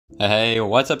Hey,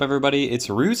 what's up everybody? It's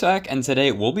Ruzak, and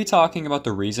today we'll be talking about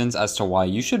the reasons as to why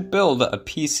you should build a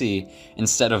PC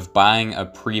instead of buying a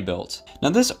pre-built. Now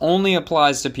this only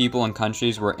applies to people in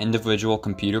countries where individual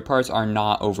computer parts are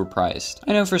not overpriced.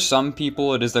 I know for some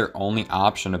people it is their only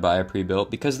option to buy a pre-built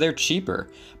because they're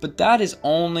cheaper, but that is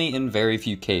only in very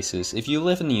few cases. If you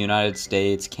live in the United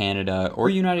States, Canada, or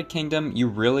United Kingdom, you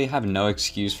really have no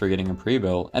excuse for getting a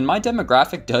pre-built. And my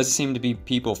demographic does seem to be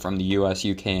people from the US,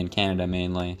 UK, and Canada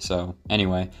mainly. So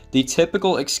anyway, the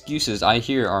typical excuses I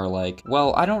hear are like,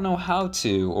 well, I don't know how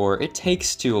to, or it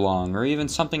takes too long, or even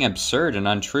something absurd and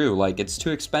untrue like it's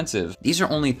too expensive. These are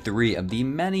only 3 of the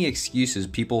many excuses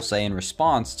people say in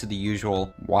response to the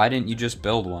usual, why didn't you just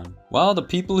build one? Well, the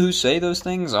people who say those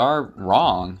things are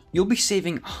wrong. You'll be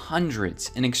saving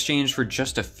hundreds in exchange for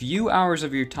just a few hours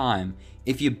of your time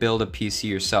if you build a PC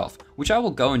yourself, which I will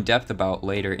go in depth about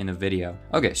later in a video.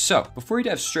 Okay, so before we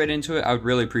dive straight into it, I would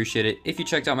really appreciate it if you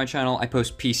checked out my channel. I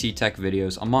post PC tech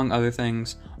videos among other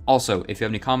things. Also, if you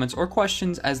have any comments or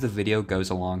questions as the video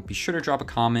goes along, be sure to drop a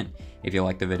comment. If you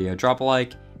like the video, drop a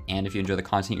like, and if you enjoy the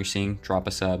content you're seeing, drop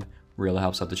a sub. Really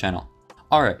helps out the channel.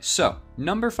 Alright, so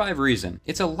number 5 reason.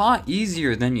 It's a lot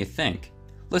easier than you think.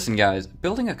 Listen guys,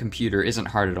 building a computer isn't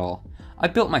hard at all. I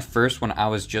built my first when I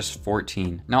was just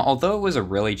 14. Now, although it was a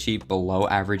really cheap, below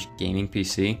average gaming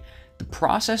PC, the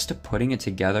process to putting it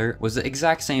together was the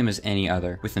exact same as any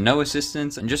other. With no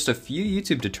assistance and just a few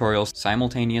YouTube tutorials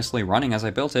simultaneously running as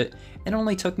I built it, it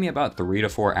only took me about 3 to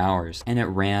 4 hours, and it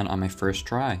ran on my first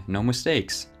try, no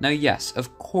mistakes. Now yes,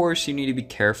 of course you need to be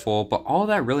careful, but all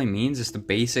that really means is the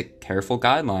basic careful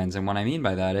guidelines, and what I mean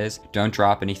by that is, don't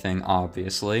drop anything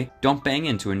obviously, don't bang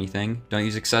into anything, don't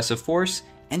use excessive force,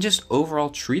 and just overall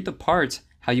treat the parts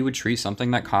how you would treat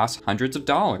something that costs hundreds of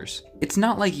dollars. It's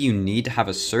not like you need to have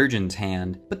a surgeon's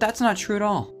hand, but that's not true at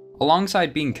all.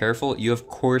 Alongside being careful, you of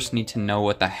course need to know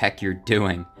what the heck you're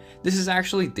doing. This is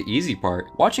actually the easy part.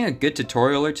 Watching a good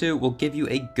tutorial or two will give you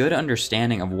a good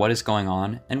understanding of what is going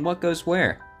on and what goes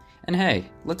where. And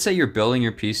hey, let's say you're building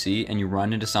your PC and you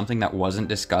run into something that wasn't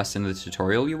discussed in the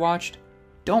tutorial you watched.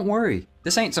 Don't worry,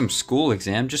 this ain't some school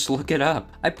exam, just look it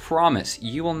up. I promise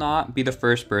you will not be the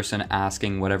first person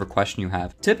asking whatever question you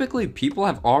have. Typically, people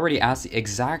have already asked the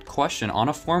exact question on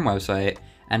a forum website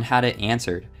and had it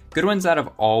answered. Good ones that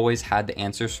have always had the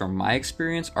answers from my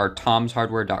experience are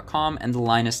tomshardware.com and the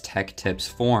Linus Tech Tips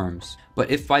forums. But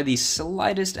if by the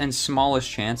slightest and smallest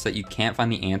chance that you can't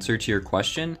find the answer to your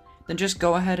question, then just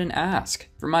go ahead and ask.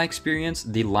 From my experience,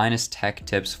 the Linus Tech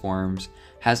Tips forums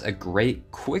has a great,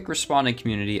 quick responding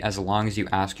community as long as you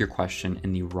ask your question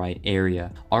in the right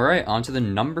area. Alright, on to the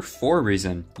number 4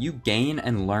 reason. You gain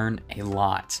and learn a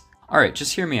lot. Alright,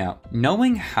 just hear me out.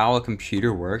 Knowing how a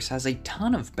computer works has a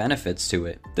ton of benefits to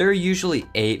it. There are usually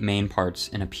 8 main parts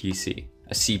in a PC.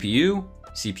 A CPU,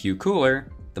 CPU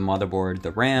cooler, the motherboard,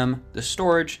 the RAM, the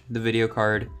storage, the video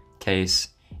card, case,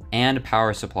 and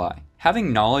power supply.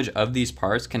 Having knowledge of these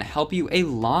parts can help you a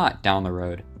lot down the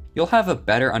road. You'll have a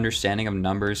better understanding of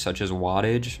numbers such as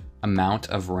wattage, amount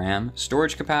of RAM,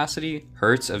 storage capacity,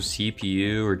 hertz of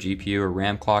CPU or GPU or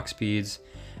RAM clock speeds,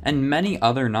 and many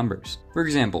other numbers. For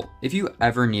example, if you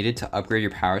ever needed to upgrade your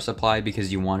power supply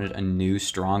because you wanted a new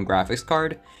strong graphics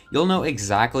card, you'll know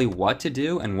exactly what to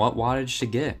do and what wattage to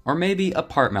get. Or maybe a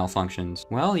part malfunctions.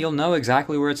 Well, you'll know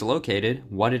exactly where it's located,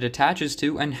 what it attaches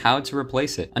to, and how to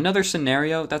replace it. Another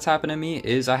scenario that's happened to me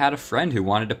is I had a friend who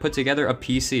wanted to put together a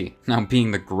PC. Now,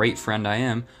 being the great friend I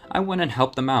am, I went and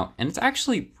helped them out, and it's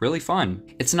actually really fun.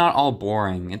 It's not all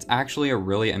boring, it's actually a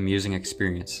really amusing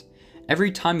experience.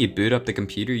 Every time you boot up the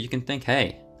computer, you can think,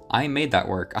 hey, I made that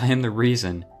work. I am the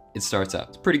reason it starts up.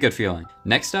 It's a pretty good feeling.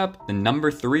 Next up, the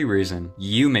number 3 reason.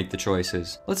 You make the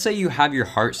choices. Let's say you have your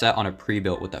heart set on a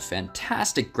pre-built with a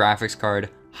fantastic graphics card,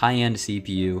 high-end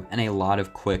CPU, and a lot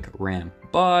of quick RAM.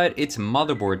 But its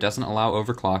motherboard doesn't allow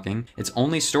overclocking, its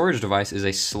only storage device is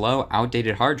a slow,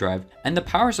 outdated hard drive, and the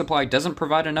power supply doesn't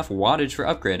provide enough wattage for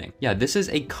upgrading. Yeah, this is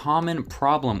a common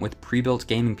problem with pre-built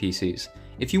gaming PCs.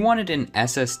 If you wanted an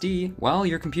SSD, well,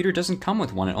 your computer doesn't come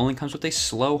with one, it only comes with a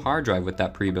slow hard drive with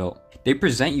that pre-built. They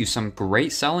present you some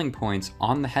great selling points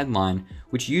on the headline,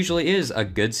 which usually is a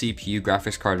good CPU,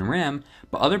 graphics card, and RAM,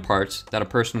 but other parts that a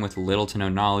person with little to no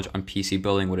knowledge on PC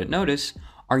building wouldn't notice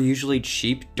are usually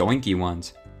cheap, doinky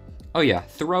ones. Oh yeah,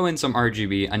 throw in some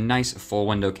RGB, a nice full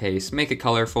window case, make it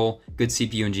colorful, good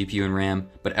CPU and GPU and RAM,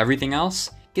 but everything else,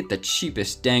 get the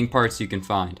cheapest dang parts you can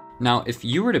find. Now, if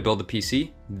you were to build a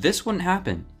PC, this wouldn't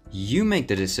happen. You make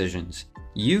the decisions.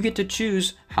 You get to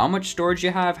choose how much storage you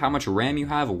have, how much RAM you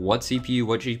have, what CPU,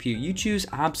 what GPU. You choose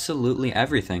absolutely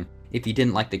everything. if you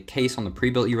didn't like the case on the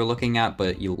pre-built you were looking at,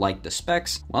 but you like the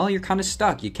specs, well, you're kind of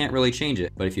stuck. You can't really change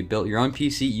it. But if you built your own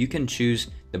PC, you can choose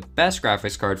the best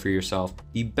graphics card for yourself,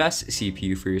 the best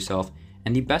CPU for yourself,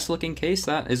 and the best looking case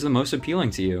that is the most appealing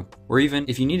to you. Or even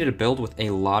if you needed to build with a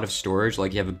lot of storage,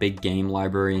 like you have a big game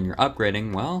library and you're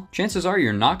upgrading, well, chances are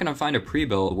you're not gonna find a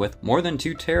pre-built with more than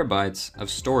 2 terabytes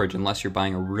of storage unless you're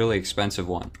buying a really expensive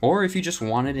one. Or if you just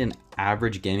wanted an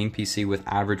average gaming PC with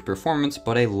average performance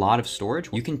but a lot of storage,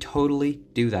 you can totally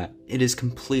do that. It is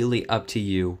completely up to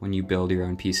you when you build your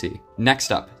own PC.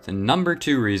 Next up, the number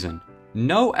 2 reason.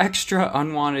 No extra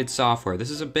unwanted software.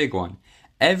 This is a big one.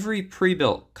 Every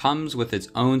pre-built comes with its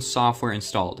own software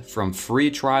installed, from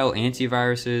free trial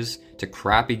antiviruses to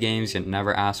crappy games you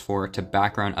never asked for to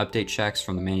background update checks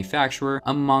from the manufacturer,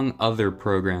 among other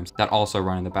programs that also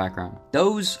run in the background.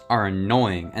 Those are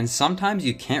annoying, and sometimes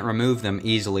you can't remove them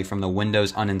easily from the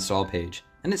Windows uninstall page.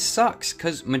 And it sucks,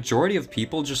 because majority of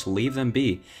people just leave them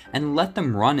be and let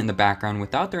them run in the background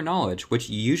without their knowledge, which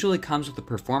usually comes with a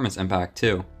performance impact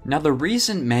too. Now the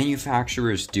reason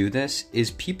manufacturers do this is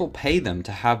people pay them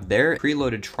to have their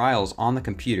preloaded trials on the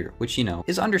computer, which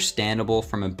is understandable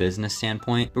from a business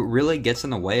standpoint, but really gets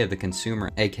in the way of the consumer,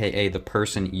 aka the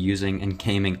person using and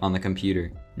gaming on the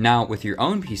computer. Now with your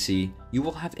own PC, you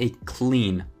will have a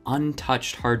clean,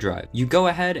 untouched hard drive. You go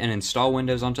ahead and install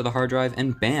Windows onto the hard drive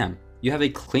and bam! You have a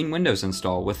clean Windows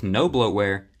install with no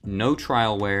bloatware, no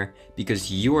trialware,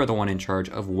 because you are the one in charge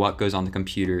of what goes on the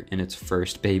computer in its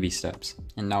first baby steps.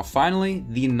 And now finally,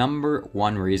 the number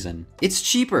 1 reason. It's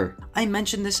cheaper! I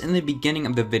mentioned this in the beginning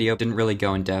of the video, didn't really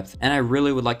go in depth, and I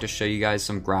really would like to show you guys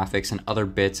some graphics and other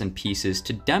bits and pieces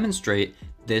to demonstrate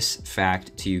this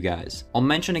fact to you guys. I'll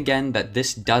mention again that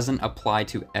this doesn't apply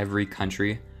to every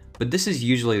country, but this is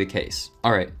usually the case.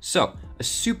 Alright, so a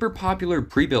super popular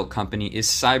pre-built company is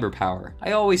CyberPower.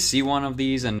 I always see one of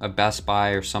these in a Best Buy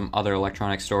or some other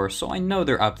electronic store, so I know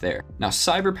they're up there. Now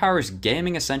CyberPower's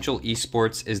Gaming Essential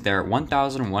Esports is their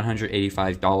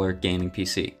 $1,185 gaming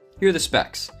PC. Here are the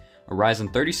specs. A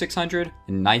Ryzen 3600,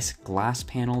 a nice glass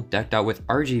panel decked out with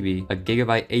RGB, a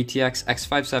Gigabyte ATX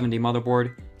X570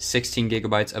 motherboard, 16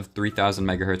 gigabytes of 3000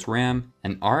 megahertz RAM,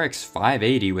 an RX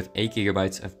 580 with 8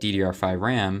 gigabytes of DDR5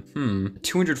 RAM, a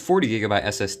 240 gigabyte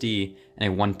SSD,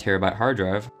 and a 1 terabyte hard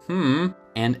drive,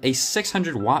 and a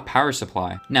 600 watt power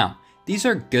supply. Now, these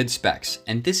are good specs,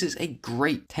 and this is a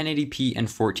great 1080p and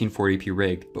 1440p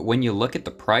rig, but when you look at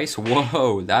the price,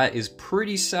 whoa, that is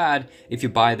pretty sad if you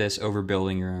buy this over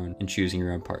building your own and choosing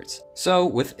your own parts. So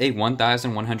with a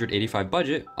 $1,185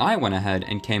 budget, I went ahead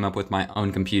and came up with my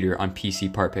own computer on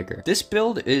PC Part Picker. This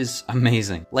build is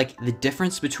amazing. Like, the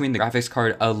difference between the graphics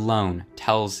card alone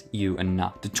tells you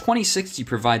enough. The 2060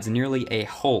 provides nearly a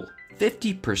whole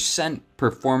 50%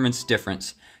 performance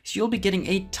difference, so you'll be getting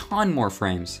a ton more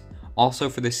frames. Also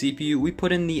for the CPU, we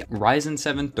put in the Ryzen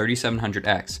 7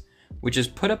 3700X, which is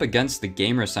put up against the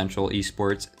Gamer Essential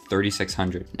Esports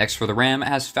 3600. Next for the RAM, it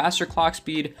has faster clock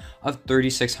speed of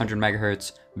 3600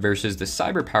 MHz versus the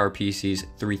CyberPower PC's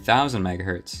 3000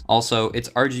 MHz. Also, it's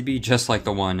RGB just like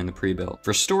the one in the pre-built.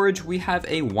 For storage, we have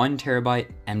a 1 terabyte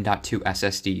M.2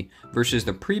 SSD versus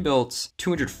the pre-built's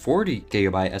 240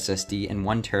 gigabyte SSD and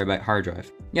 1 terabyte hard drive.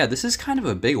 Yeah, this is kind of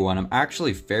a big one. I'm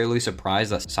actually fairly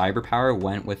surprised that CyberPower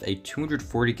went with a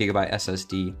 240 gigabyte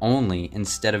SSD only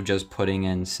instead of just putting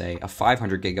in, say, a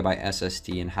 500 gigabyte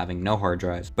SSD and having no hard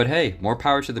drive. But hey, more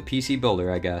power to the PC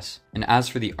builder, I guess. And as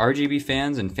for the RGB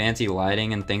fans and fancy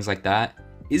lighting and things like that,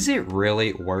 is it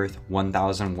really worth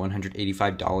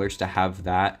 $1,185 to have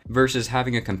that versus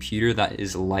having a computer that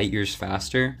is light years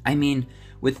faster? I mean,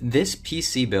 with this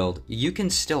PC build, you can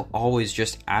still always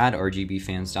just add RGB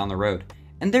fans down the road.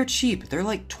 And they're cheap, they're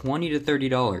like $20 to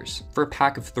 $30 for a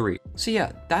pack of 3. So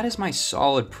yeah, that is my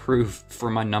solid proof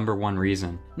for my number 1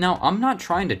 reason. Now, I'm not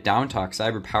trying to downtalk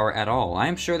CyberPower at all. I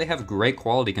am sure they have great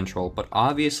quality control, but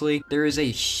obviously there is a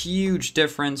huge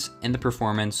difference in the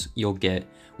performance you'll get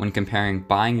when comparing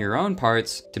buying your own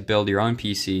parts to build your own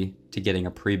PC to getting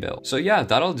a pre-built. So yeah,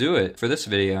 that'll do it for this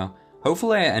video.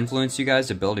 Hopefully I influenced you guys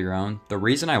to build your own. The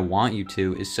reason I want you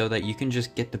to is so that you can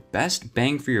just get the best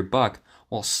bang for your buck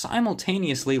while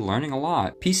simultaneously learning a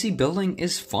lot. PC building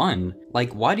is fun.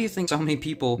 Like, why do you think so many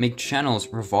people make channels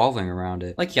revolving around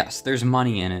it? Like, yes, there's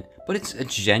money in it, but it's a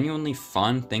genuinely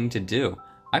fun thing to do.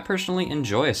 I personally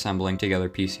enjoy assembling together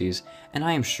PCs, and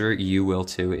I am sure you will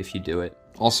too if you do it.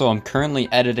 Also, I'm currently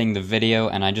editing the video,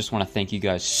 and I just want to thank you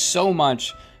guys so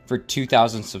much for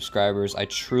 2,000 subscribers. I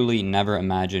truly never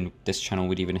imagined this channel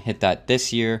would even hit that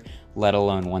this year, let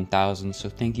alone 1,000. So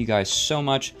thank you guys so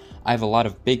much. I have a lot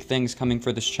of big things coming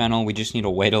for this channel. We just need to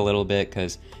wait a little bit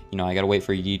because, you know, I gotta wait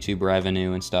for YouTube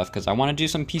revenue and stuff because I want to do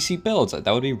some PC builds.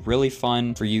 That would be really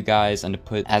fun for you guys and to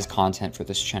put as content for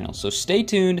this channel. So stay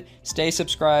tuned, stay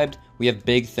subscribed. We have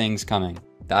big things coming.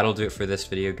 That'll do it for this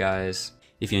video, guys.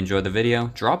 If you enjoyed the video,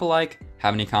 drop a like.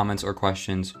 Have any comments or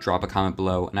questions, drop a comment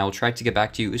below, and I will try to get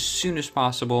back to you as soon as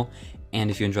possible.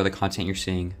 And if you enjoy the content you're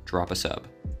seeing, drop a sub.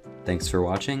 Thanks for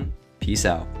watching. Peace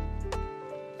out.